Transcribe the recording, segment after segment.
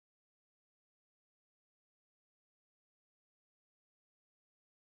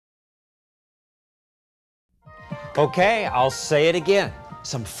Okay, I'll say it again.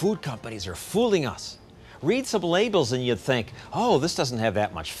 Some food companies are fooling us. Read some labels and you'd think, oh, this doesn't have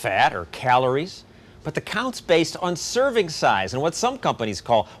that much fat or calories. But the count's based on serving size, and what some companies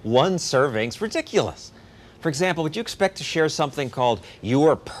call one serving's ridiculous. For example, would you expect to share something called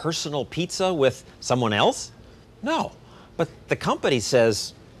your personal pizza with someone else? No, but the company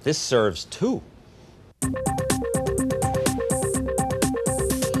says this serves two.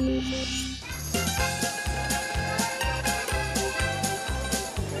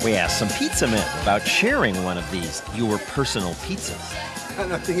 We asked some pizza men about sharing one of these your personal pizzas. I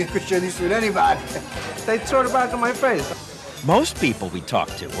don't think you could share these with anybody. They throw it back in my face. Most people we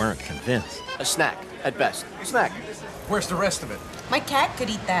talked to weren't convinced. A snack, at best. A snack. Where's the rest of it? My cat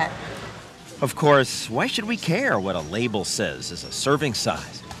could eat that. Of course, why should we care what a label says is a serving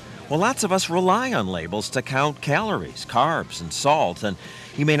size? Well, lots of us rely on labels to count calories, carbs, and salt, and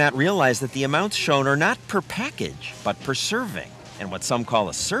you may not realize that the amounts shown are not per package, but per serving. And what some call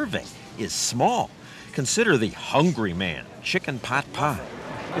a serving is small. Consider the Hungry Man chicken pot pie.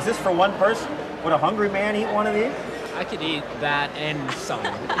 Is this for one person? Would a hungry man eat one of these? I could eat that and some.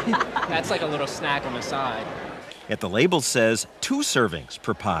 That's like a little snack on the side. Yet the label says 2 servings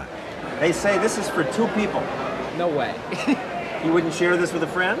per pie. They say this is for 2 people. No way. You wouldn't share this with a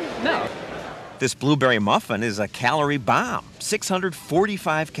friend? No. This blueberry muffin is a calorie bomb,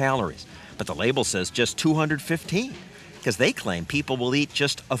 645 calories. But the label says just 215, because they claim people will eat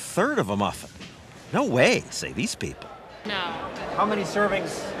just a third of a muffin. No way, say these people. No. How many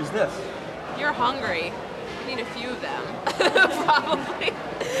servings is this? You're hungry. You need a few of them. Probably.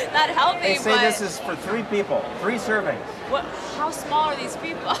 Not healthy, They say but... this is for 3 people, 3 servings. What? How small are these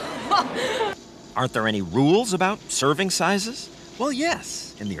people? Aren't there any rules about serving sizes? Well,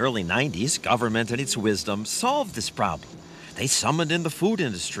 yes. In the early 90s, government in its wisdom solved this problem. They summoned in the food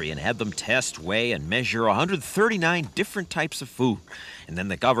industry and had them test, weigh, and measure 139 different types of food. And then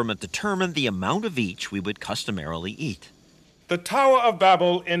the government determined the amount of each we would customarily eat. The Tower of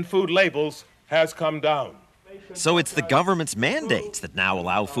Babel in food labels has come down. So it's the government's mandates that now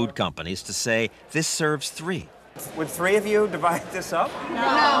allow food companies to say, this serves 3. Would 3 of you divide this up?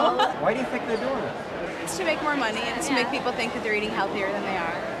 No. Why do you think they're doing this? It's to make more money and it's to make people think that they're eating healthier than they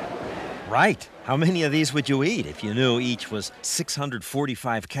are. Right. How many of these would you eat if you knew each was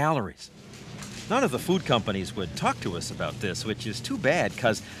 645 calories? None of the food companies would talk to us about this, which is too bad,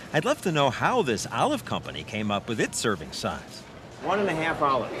 because I'd love to know how this olive company came up with its serving size. 1.5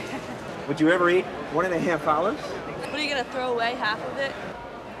 olives. Would you ever eat 1.5 olives? What, are you going to throw away half of it?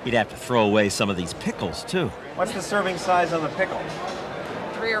 You'd have to throw away some of these pickles, too. What's the serving size on the pickle?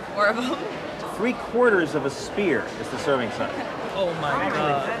 3 or 4 of them. 3/4 of a spear is the serving size. Oh my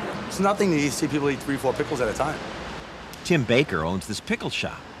God. It's nothing to see people eat 3-4 pickles at a time. Tim Baker owns this pickle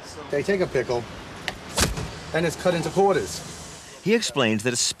shop. They take a pickle and it's cut into quarters. He explains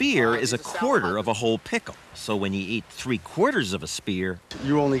that a spear is 1/4 of a whole pickle. So when you eat 3/4 of a spear,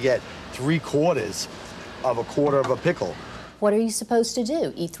 You only get 3/4 of a quarter of a pickle. What are you supposed to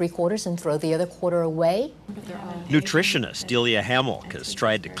do? Eat 3/4 and throw the other quarter away? nutritionist Delia Hamilk has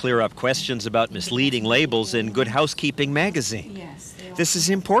tried to clear up questions about misleading labels in Good Housekeeping magazine. This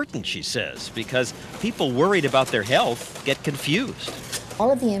is important, she says, because people worried about their health get confused.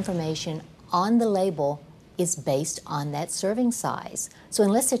 All of the information on the label is based on that serving size. So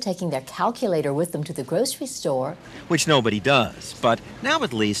unless they're taking their calculator with them to the grocery store... Which nobody does, but now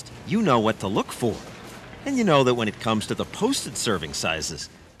at least you know what to look for. And you know that when it comes to the posted serving sizes,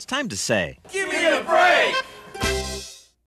 it's time to say, Give me a break!